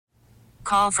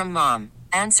call from mom.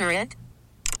 Answer it.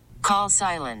 Call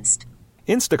silenced.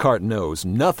 Instacart knows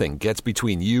nothing gets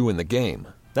between you and the game.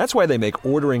 That's why they make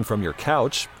ordering from your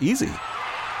couch easy.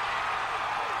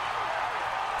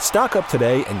 Stock up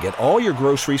today and get all your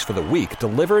groceries for the week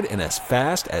delivered in as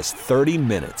fast as 30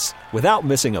 minutes without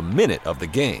missing a minute of the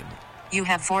game. You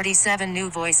have 47 new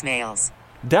voicemails.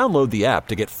 Download the app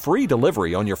to get free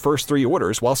delivery on your first 3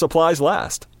 orders while supplies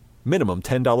last. Minimum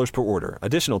 $10 per order.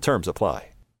 Additional terms apply.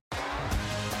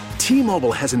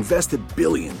 T-Mobile has invested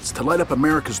billions to light up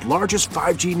America's largest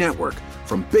 5G network,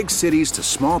 from big cities to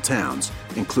small towns,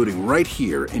 including right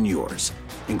here in yours.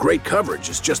 And great coverage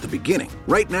is just the beginning.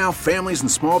 Right now, families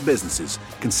and small businesses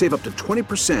can save up to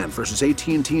 20% versus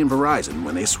AT&T and Verizon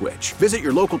when they switch. Visit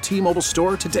your local T-Mobile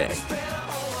store today.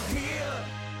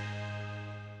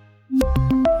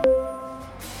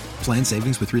 Plan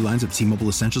savings with 3 lines of T-Mobile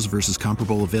Essentials versus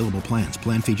comparable available plans.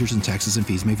 Plan features and taxes and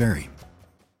fees may vary.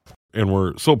 And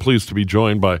we're so pleased to be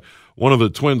joined by one of the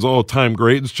Twins' all-time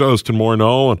greats, Justin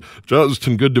Morneau. And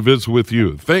Justin, good to visit with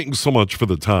you. Thanks so much for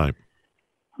the time.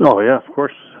 Oh, yeah, of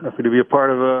course. Happy to be a part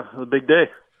of a big day.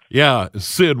 Yeah,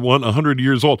 Sid, 100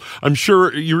 years old. I'm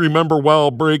sure you remember well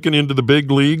breaking into the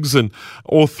big leagues in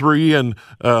 '03 and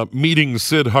meeting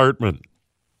Sid Hartman.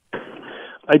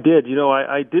 I did.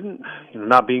 I didn't,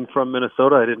 not being from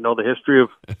Minnesota, I didn't know the history of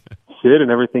Sid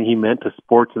and everything he meant to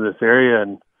sports in this area,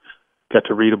 and got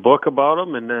to read a book about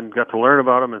him and then got to learn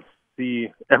about him and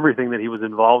see everything that he was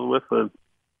involved with,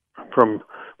 from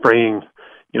bringing,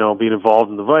 being involved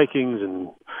in the Vikings and,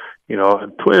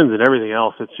 Twins and everything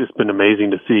else. It's just been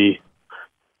amazing to see,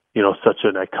 such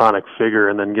an iconic figure,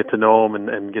 and then get to know him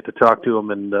and get to talk to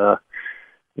him and,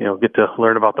 get to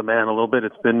learn about the man a little bit.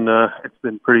 It's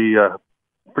been pretty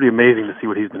amazing to see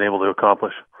what he's been able to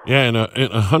accomplish. Yeah, in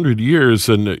 100 years,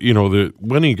 and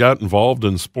when he got involved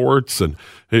in sports and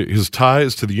his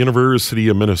ties to the University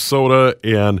of Minnesota,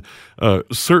 and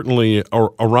certainly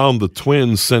around the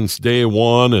Twins since day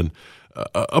one, and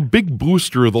a big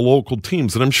booster of the local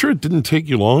teams. And I'm sure it didn't take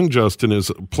you long, Justin,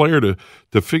 as a player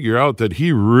to figure out that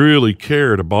he really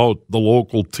cared about the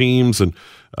local teams and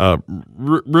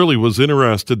really was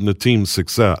interested in the team's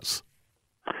success.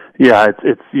 Yeah,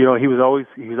 it's he was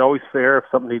always fair if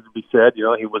something needs to be said.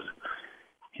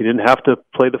 He didn't have to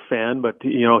play the fan, but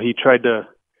he tried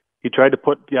to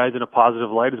put guys in a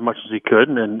positive light as much as he could,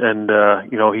 and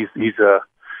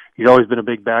he's always been a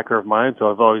big backer of mine, so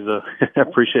I've always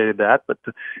appreciated that. But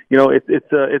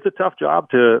it's a tough job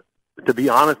to be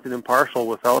honest and impartial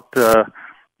without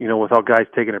guys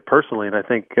taking it personally, and I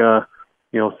think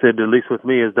Sid, at least with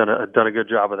me, has done a good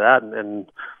job of that, and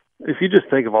if you just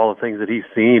think of all the things that he's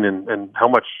seen and how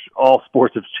much all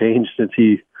sports have changed since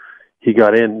he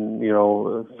got in,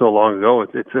 so long ago,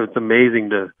 it's amazing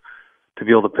to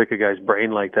be able to pick a guy's brain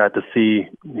like that, to see,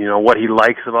 what he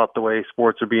likes about the way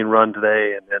sports are being run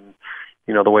today, and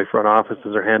the way front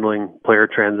offices are handling player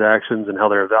transactions and how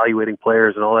they're evaluating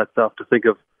players and all that stuff, to think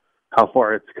of how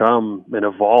far it's come and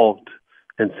evolved.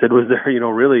 And Sid was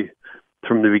there, really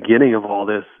from the beginning of all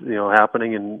this,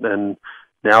 happening, and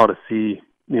now to see,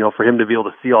 for him to be able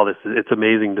to see all this, it's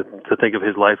amazing to think of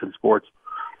his life in sports.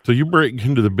 So you break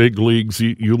into the big leagues,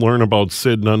 you learn about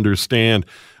Sid and understand.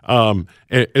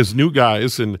 As new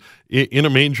guys, and in a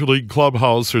major league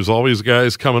clubhouse, there's always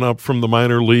guys coming up from the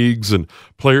minor leagues and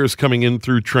players coming in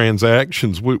through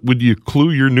transactions. Would you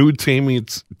clue your new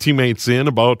teammates in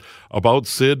about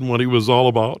Sid and what he was all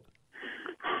about?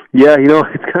 Yeah,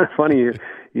 it's kind of funny.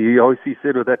 You always see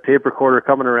Sid with that tape recorder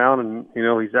coming around, and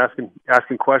he's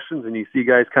asking questions, and you see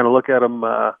guys kind of look at him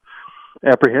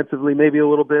apprehensively, maybe a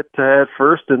little bit at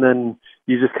first, and then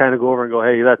you just kind of go over and go,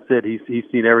 "Hey, that's it. He's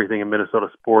seen everything in Minnesota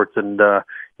sports, and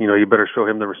you better show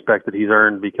him the respect that he's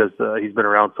earned, because he's been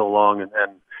around so long and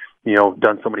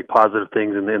done so many positive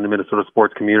things in the Minnesota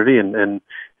sports community. And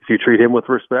if you treat him with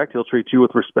respect, he'll treat you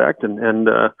with respect, and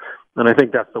I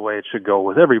think that's the way it should go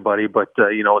with everybody. But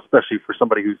especially for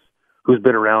somebody who's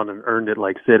been around and earned it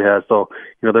like Sid has. So,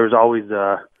 there's always,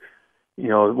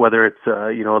 whether it's,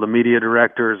 the media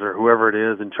directors or whoever it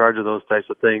is in charge of those types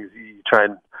of things, you try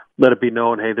and let it be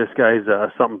known, hey, this guy's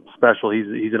something special.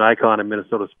 He's an icon in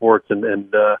Minnesota sports,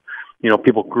 and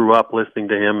people grew up listening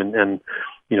to him and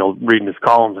reading his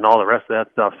columns and all the rest of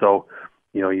that stuff. So,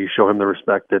 you show him the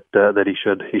respect that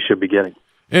he should be getting.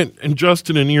 And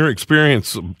Justin, in your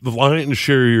experience, the lion's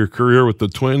share of your career with the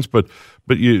Twins, but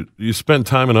you spent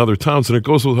time in other towns, and it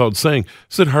goes without saying,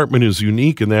 Sid Hartman is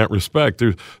unique in that respect.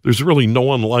 There's really no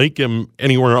one like him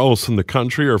anywhere else in the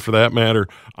country, or for that matter,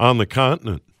 on the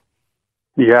continent.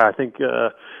 Yeah, I think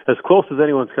as close as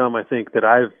anyone's come, I think that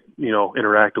I've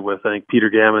interacted with. I think Peter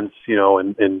Gammons,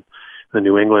 and the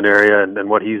New England area and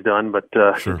what he's done. But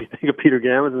Sure. if you think of Peter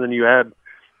Gammons, and then you add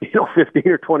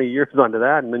 15 or 20 years onto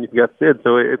that, and then you've got Sid.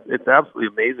 So it's absolutely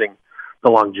amazing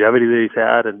the longevity that he's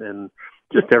had, and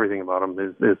just everything about him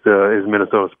is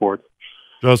Minnesota sports.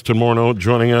 Justin Morneau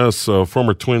joining us,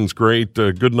 former Twins great,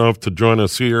 good enough to join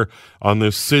us here on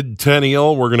this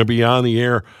SIDTENNIAL. We're going to be on the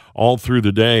air all through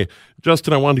the day.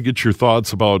 Justin, I wanted to get your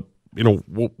thoughts about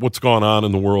what's going on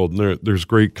in the world. And there's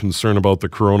great concern about the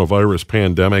coronavirus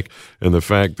pandemic and the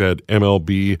fact that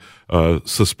MLB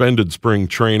suspended spring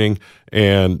training.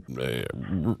 And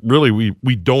really,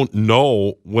 we don't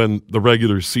know when the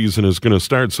regular season is going to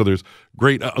start. So there's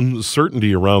great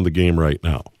uncertainty around the game right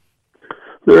now.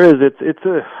 There is.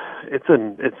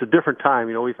 It's a different time.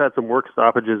 We've had some work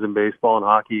stoppages in baseball and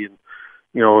hockey, and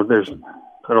I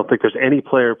don't think there's any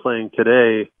player playing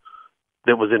today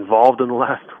that was involved in the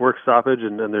last work stoppage,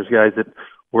 and there's guys that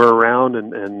were around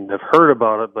and have heard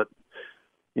about it. But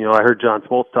I heard John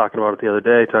Smoltz talking about it the other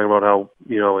day, talking about how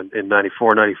in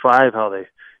 94, 95, how they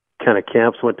kind of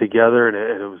camps went together, and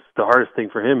it was the hardest thing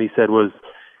for him. He said was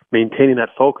maintaining that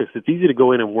focus. It's easy to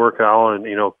go in and work out and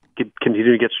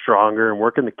continue to get stronger and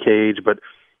work in the cage, but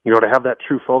to have that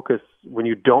true focus when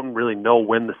you don't really know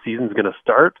when the season's going to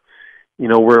start.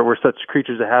 We're such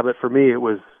creatures of habit. For me, it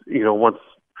was once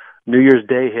New Year's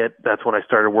Day hit, that's when I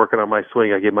started working on my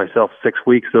swing. I gave myself 6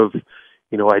 weeks of,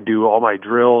 I do all my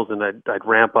drills, and I'd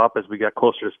ramp up as we got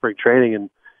closer to spring training,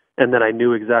 and then I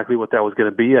knew exactly what that was going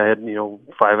to be. I had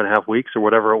 5.5 weeks or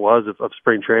whatever it was of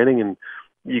spring training, and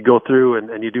you go through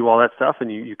and you do all that stuff,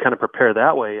 and you kind of prepare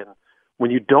that way. And when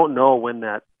you don't know when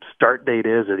that start date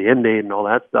is or the end date and all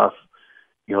that stuff,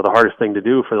 the hardest thing to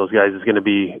do for those guys is going to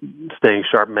be staying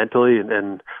sharp mentally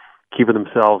and keeping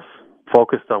themselves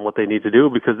focused on what they need to do,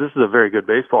 because this is a very good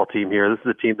baseball team here. This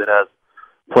is a team that has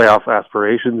playoff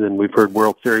aspirations, and we've heard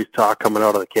World Series talk coming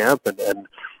out of the camp, and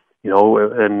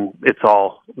it's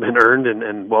all been earned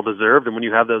and well deserved. And when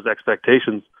you have those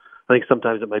expectations, I think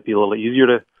sometimes it might be a little easier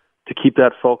to keep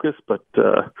that focus. But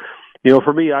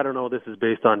for me, I don't know. This is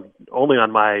based only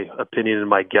on my opinion and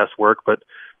my guesswork. But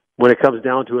when it comes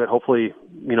down to it, hopefully,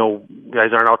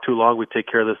 guys aren't out too long. We take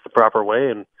care of this the proper way,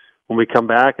 and when we come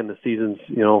back and the season's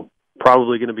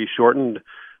probably going to be shortened,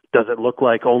 does it look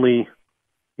like only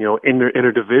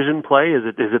interdivision play? Is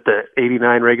it the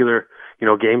 89 regular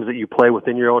games that you play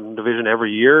within your own division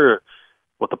every year? Or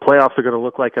what the playoffs are going to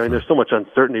look like? I mean, there's so much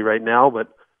uncertainty right now, but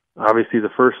obviously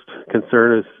the first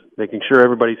concern is making sure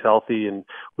everybody's healthy and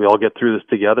we all get through this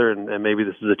together, and maybe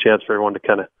this is a chance for everyone to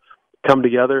kind of come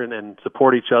together and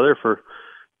support each other for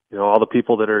all the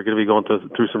people that are going to be going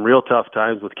through some real tough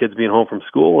times with kids being home from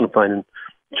school and finding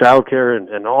childcare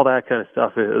and all that kind of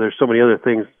stuff. There's so many other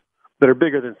things that are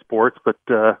bigger than sports, but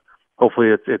hopefully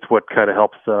it's what kind of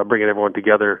helps bringing everyone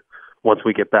together once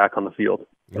we get back on the field.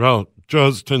 Well,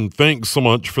 Justin, thanks so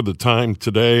much for the time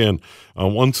today. And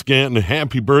once again,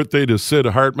 happy birthday to Sid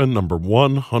Hartman, number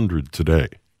 100 today.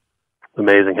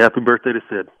 Amazing. Happy birthday to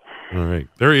Sid. All right.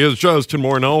 There he is, Justin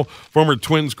Morneau, former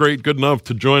Twins great, good enough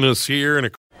to join us here.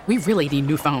 And we really need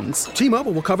new phones.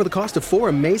 T-Mobile will cover the cost of 4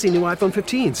 amazing new iPhone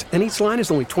 15s, and each line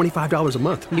is only $25 a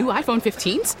month. New iPhone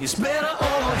 15s? It's better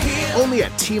over here. Only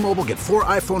at T-Mobile, get 4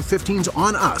 iPhone 15s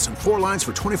on us and 4 lines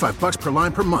for $25 per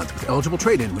line per month with eligible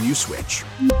trade-in when you switch.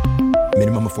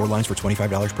 Minimum of 4 lines for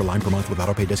 $25 per line per month with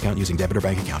autopay discount using debit or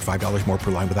bank account. $5 more per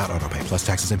line without autopay, plus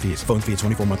taxes and fees. Phone fee at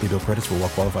 24 monthly bill credits for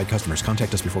well-qualified customers.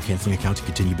 Contact us before canceling account to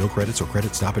continue bill credits or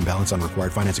credit stop and balance on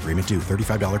required finance agreement due.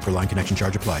 $35 per line connection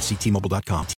charge applies. See T-Mobile.com.